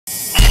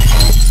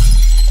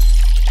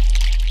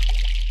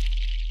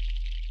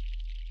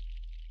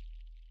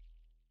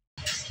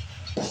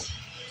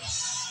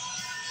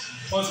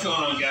What's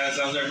going on, guys?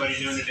 How's everybody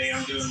doing today?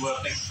 I'm doing well.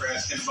 Thank you for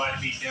asking. Everybody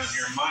to be down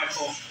here.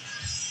 Michael,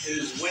 it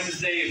is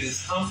Wednesday. It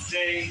is hump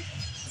day.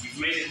 We've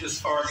made it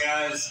this far,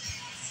 guys.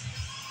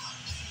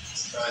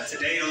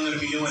 Today I'm going to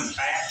be doing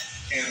back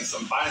and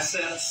some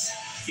biceps,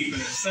 keeping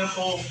it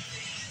simple.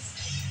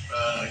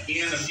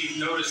 Again, if you've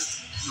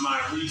noticed my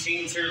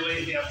routines here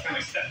lately, I've kind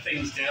of cut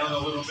things down a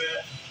little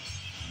bit.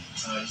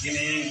 Get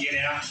in, get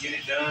out, get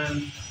it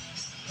done.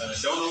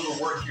 Don't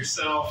overwork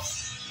yourself.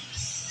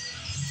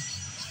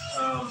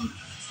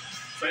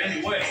 But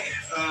anyway,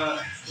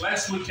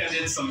 last week I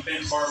did some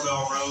bent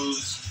barbell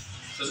rows.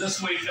 So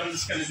this week I'm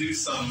just going to do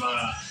some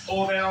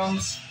pull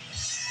downs.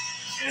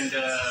 And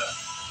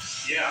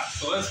yeah,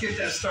 so let's get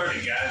that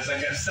started, guys. I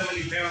got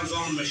 70 pounds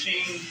on the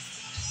machine.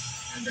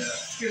 And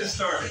let's get it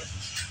started.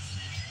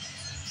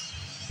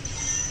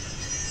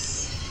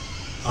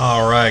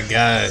 All right,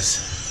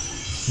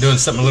 guys. Doing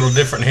something a little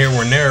different here.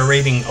 We're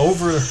narrating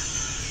over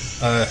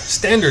a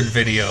standard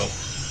video.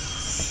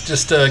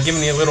 Just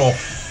giving you a little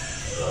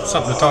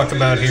something to talk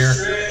about here.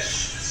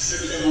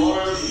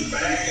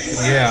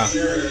 Yeah,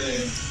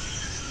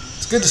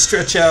 it's good to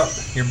stretch out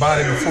your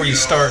body before you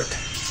start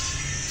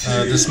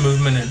this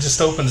movement. It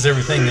just opens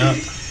everything up.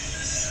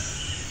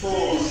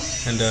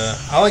 And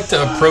I like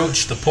to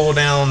approach the pull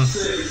down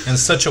in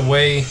such a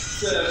way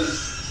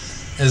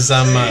as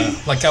I'm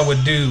like I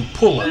would do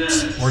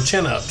pull-ups or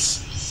chin-ups.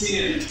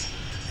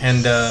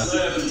 And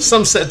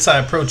some sets I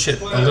approach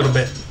it a little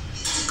bit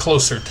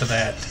closer to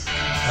that.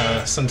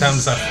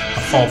 Sometimes I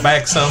fall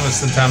back some, and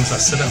sometimes I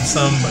sit up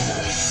some, but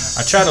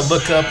I try to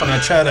look up and I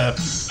try to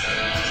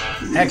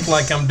act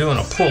like I'm doing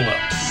a pull-up.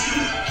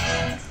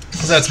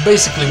 Because that's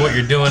basically what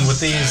you're doing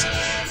with these,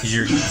 is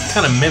you're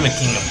kind of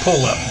mimicking a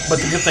pull-up. But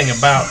the good thing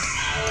about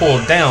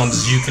pull-downs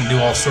is you can do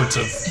all sorts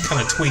of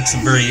kind of tweaks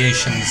and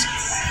variations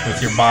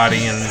with your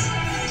body and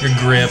your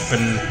grip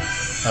and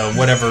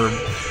whatever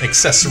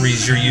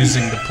accessories you're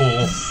using to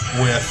pull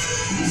with.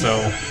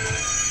 So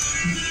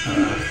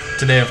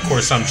today, of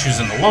course, I'm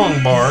choosing the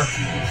long bar,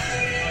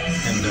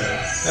 and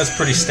that's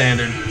pretty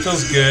standard.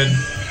 Feels good.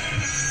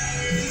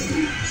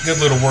 Good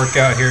little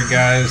workout here,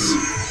 guys.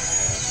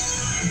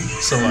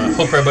 So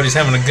hope everybody's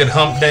having a good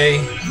hump day.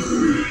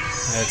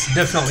 It's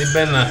definitely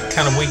been a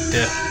kind of week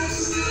to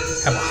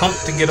have a hump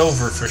to get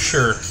over for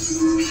sure.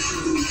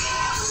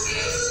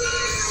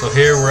 So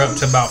here we're up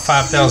to about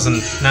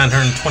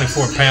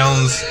 5,924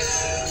 pounds.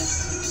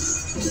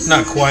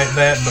 Not quite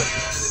that, but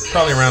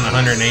probably around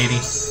 180.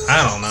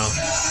 I don't know.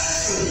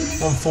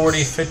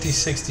 140, 50,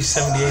 60,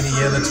 70, 80.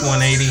 Yeah, that's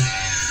 180.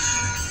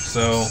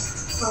 So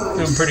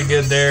doing pretty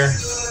good there.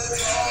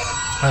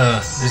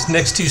 These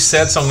next two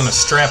sets I'm going to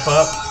strap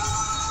up.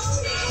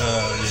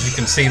 As you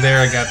can see there,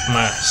 I got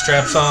my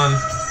straps on.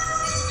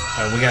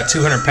 We got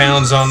 200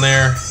 pounds on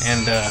there,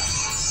 and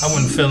I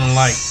wasn't feeling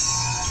like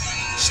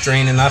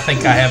straining. I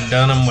think I have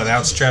done them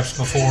without straps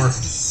before,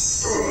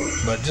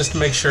 but just to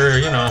make sure,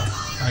 you know,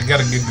 I got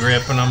a good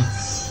grip and I'm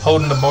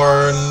holding the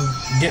bar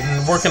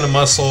and working the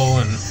muscle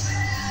and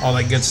all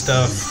that good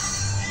stuff.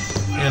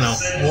 You know,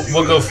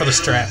 we'll go for the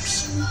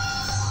straps.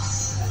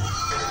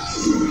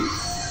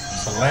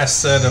 So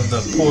last set of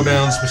the pull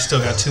downs, we still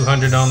got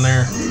 200 on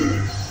there.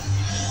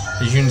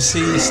 As you can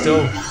see,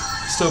 still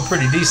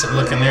pretty decent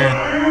looking there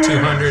at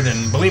 200,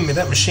 and believe me,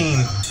 that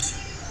machine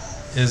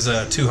is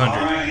 200.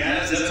 Alright,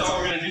 guys, that's all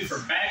we're going to do for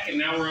back, and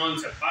now we're on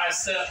to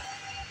bicep.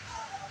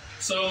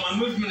 So my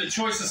movement of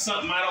choice is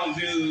something I don't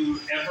do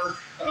ever.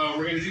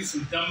 We're going to do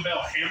some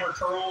dumbbell hammer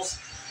curls,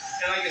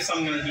 and I guess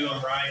I'm going to do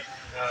them right.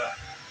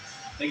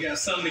 They got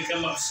some that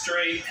come up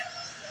straight,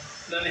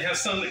 then they have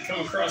some that come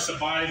across the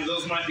body, but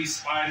those might be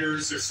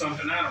spiders or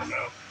something, I don't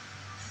know.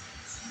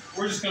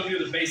 We're just going to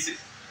do the basic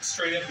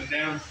straight up and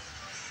down.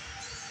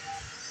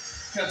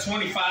 Got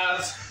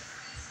 25s,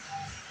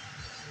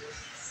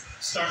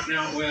 starting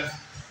out with.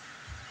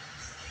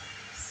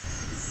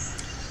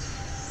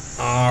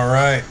 All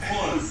right.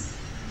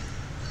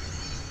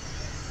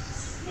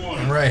 One.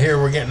 And right here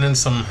we're getting in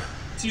some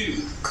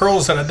Two.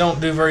 curls that I don't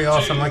do very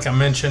often, like I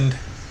mentioned.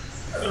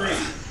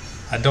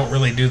 I don't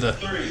really do the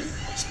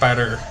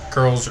spider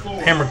curls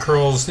or hammer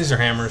curls. These are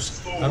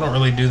hammers. I don't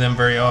really do them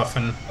very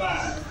often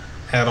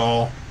at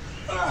all.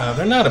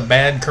 They're not a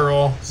bad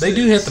curl. They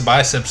do hit the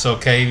biceps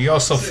okay. You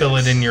also feel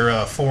it in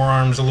your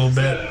forearms a little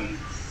bit.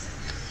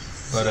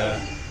 But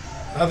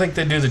I think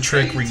they do the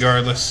trick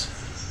regardless.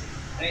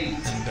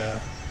 And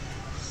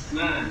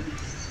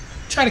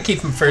try to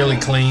keep them fairly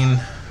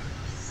clean.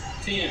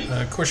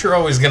 Of course, you're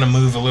always going to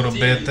move a little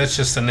bit. That's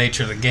just the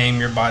nature of the game.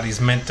 Your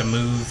body's meant to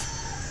move.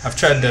 I've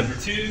tried to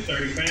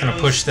kind of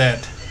push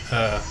that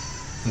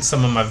in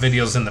some of my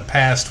videos in the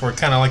past. We're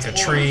kind of like a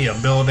tree, a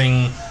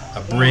building,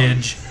 a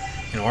bridge.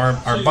 You know,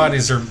 our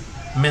bodies are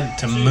meant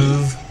to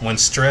move when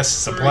stress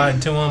is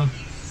applied to them.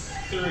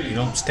 You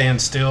don't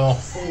stand still.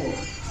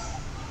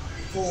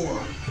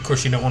 Of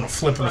course, you don't want to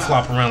flip and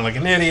flop around like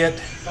an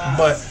idiot,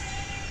 but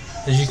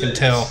as you can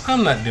tell,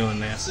 I'm not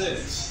doing that.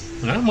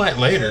 And I might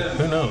later.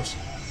 Who knows?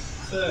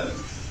 7,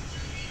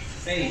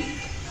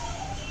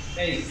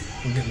 8.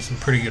 I'm getting some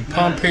pretty good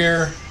pump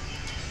here.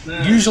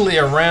 usually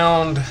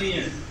around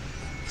 10,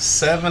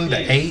 7 to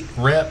 8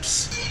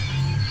 reps.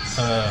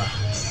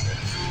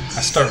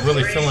 I start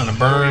really feeling a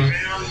burn.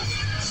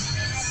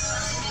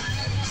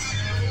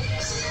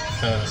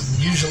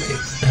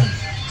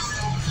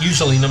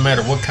 Usually no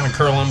matter what kind of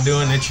curl I'm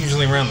doing, it's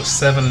usually around the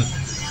 7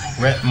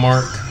 rep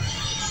mark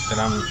that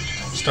I'm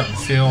starting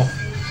to feel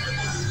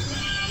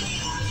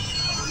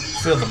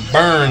the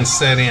burn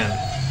set in.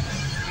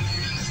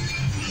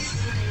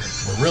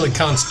 We're really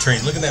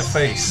concentrating. Look at that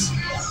face.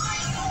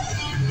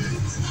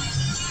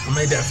 I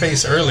made that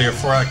face earlier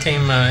before I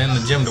came in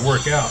the gym to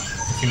work out,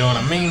 if you know what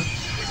I mean.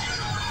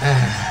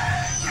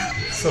 I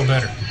feel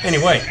better.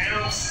 Anyway,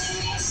 I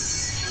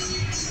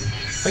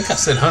think I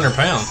said 100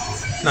 pound.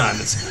 No, I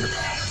didn't say 100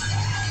 pound.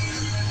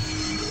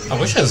 I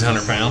wish I was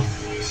 100 pound.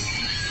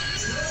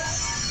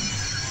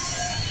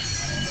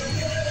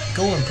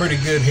 Going pretty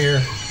good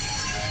here.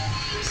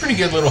 Pretty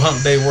good little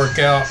hump day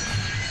workout.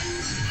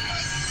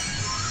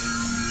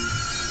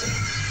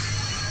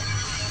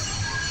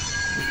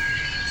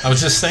 I was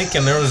just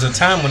thinking there was a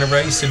time whenever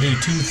I used to do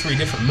 2-3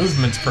 different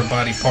movements per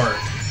body part.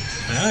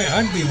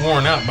 I'd be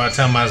worn out by the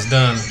time I was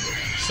done.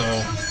 So,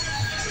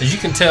 as you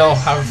can tell,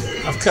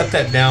 I've cut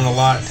that down a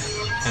lot,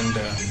 and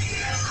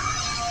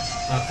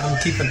I'm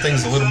keeping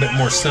things a little bit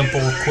more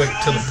simple, quick,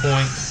 to the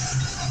point.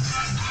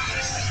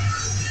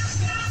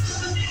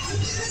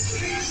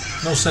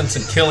 No sense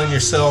in killing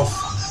yourself,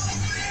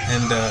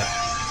 and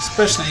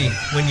especially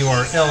when you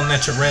are el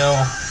natural,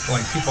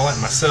 like people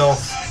like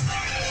myself.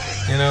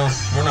 You know,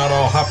 we're not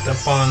all hopped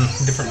up on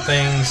different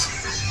things,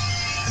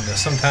 and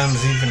sometimes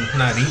even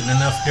not eating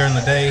enough during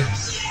the day.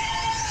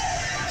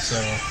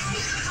 So,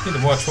 need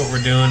to watch what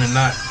we're doing and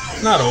not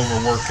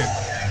overwork it.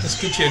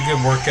 Just get you a good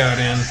workout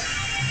in.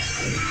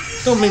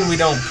 Don't mean we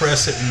don't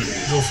press it and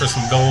go for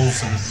some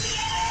goals and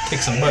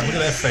kick some butt. Look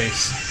at that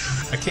face.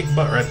 I kicked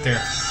butt right there.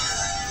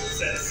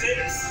 Set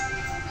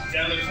 6,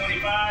 down to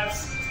 25.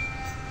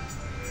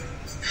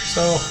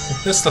 So,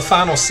 this is the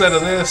final set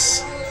of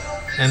this.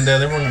 And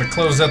then we're going to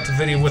close out the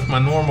video with my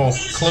normal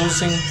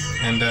closing.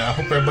 And I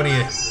hope everybody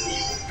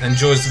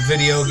enjoys the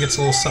video, gets a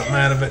little something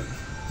out of it.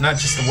 Not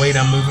just the weight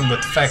I'm moving, but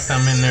the fact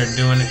I'm in there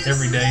doing it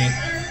every day,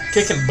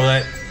 kicking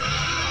butt.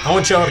 I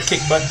want y'all to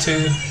kick butt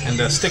too,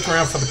 and stick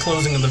around for the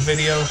closing of the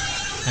video.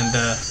 And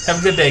have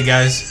a good day,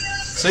 guys.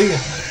 See ya.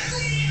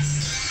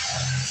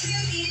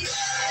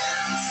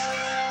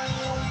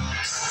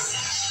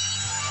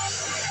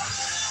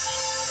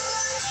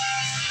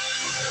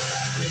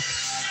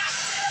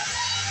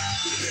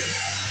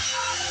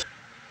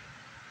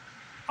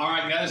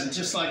 Alright guys, and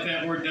just like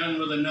that, we're done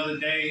with another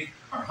day,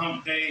 our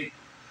hump day.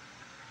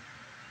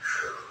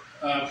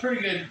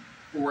 Pretty good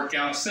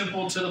workout,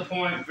 simple, to the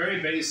point,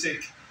 very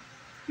basic,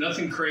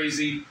 nothing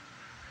crazy.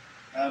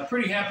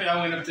 Pretty happy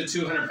I went up to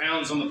 200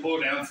 pounds on the pull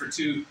down for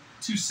two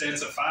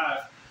sets of 5.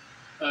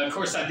 Of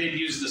course, I did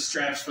use the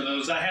straps for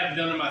those. I have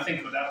done them, I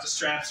think, without the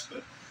straps,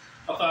 but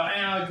I thought,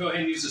 I'll go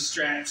ahead and use the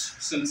straps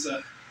since,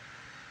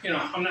 you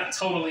know, I'm not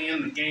totally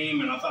in the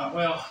game, and I thought,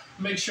 well,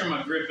 make sure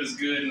my grip is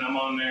good and I'm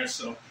on there,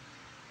 so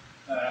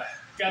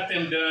got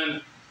them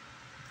done.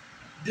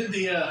 Did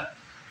the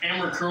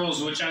hammer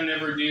curls, which I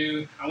never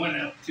do. I went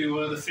up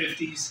to the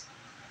 50s.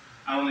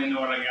 I only know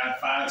what I got,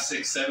 5,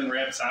 6, 7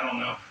 reps, I don't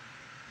know.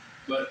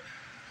 But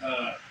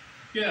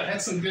yeah,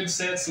 had some good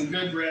sets, some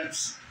good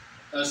reps,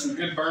 some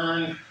good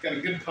burn, got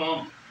a good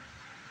pump.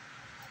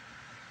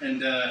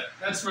 And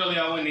that's really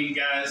all we need,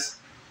 guys.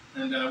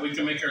 And we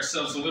can make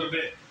ourselves a little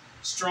bit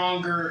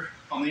stronger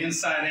on the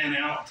inside and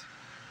out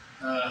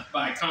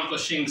by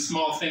accomplishing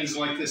small things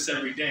like this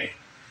every day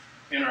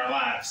in our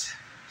lives.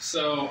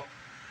 So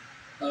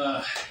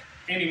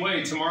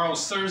anyway,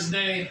 tomorrow's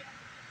Thursday,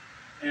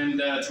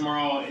 and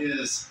tomorrow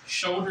is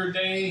shoulder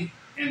day,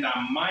 and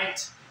I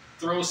might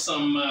throw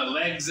some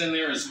legs in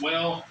there as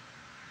well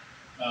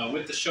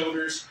with the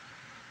shoulders.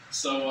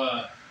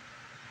 So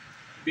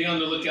be on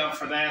the lookout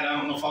for that. I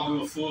don't know if I'll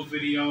do a full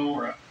video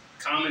or a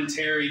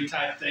commentary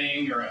type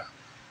thing or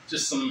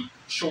just some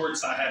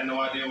shorts. I have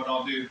no idea what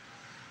I'll do.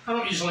 I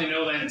don't usually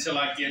know that until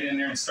I get in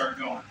there and start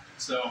going.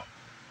 So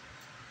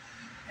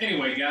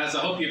anyway, guys, I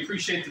hope you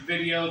appreciate the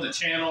video, the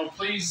channel.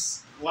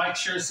 Please like,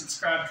 share,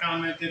 subscribe,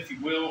 comment if you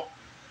will.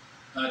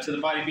 To the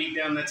Body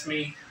Beatdown, that's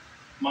me,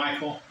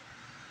 Michael.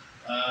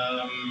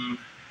 Gonna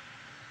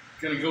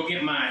go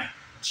get my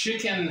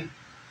chicken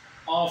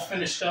all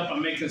finished up.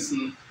 I'm making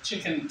some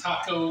chicken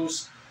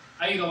tacos.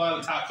 I eat a lot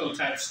of taco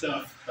type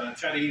stuff.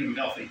 Try to eat them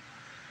healthy.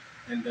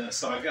 And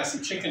so I got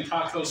some chicken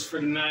tacos for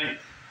tonight.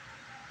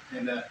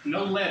 And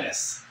no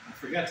lettuce. I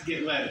forgot to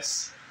get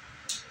lettuce.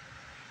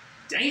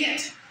 Dang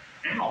it!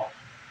 Ow!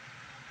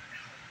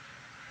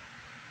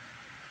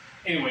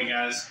 Anyway,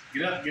 guys,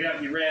 get up, get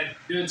out, get red,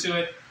 do it to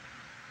it,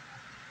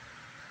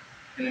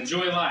 and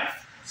enjoy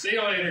life. See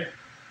you later.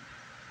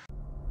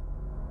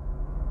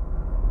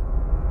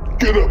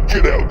 Get up,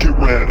 get out, get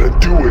red,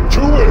 and do it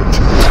to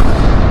it!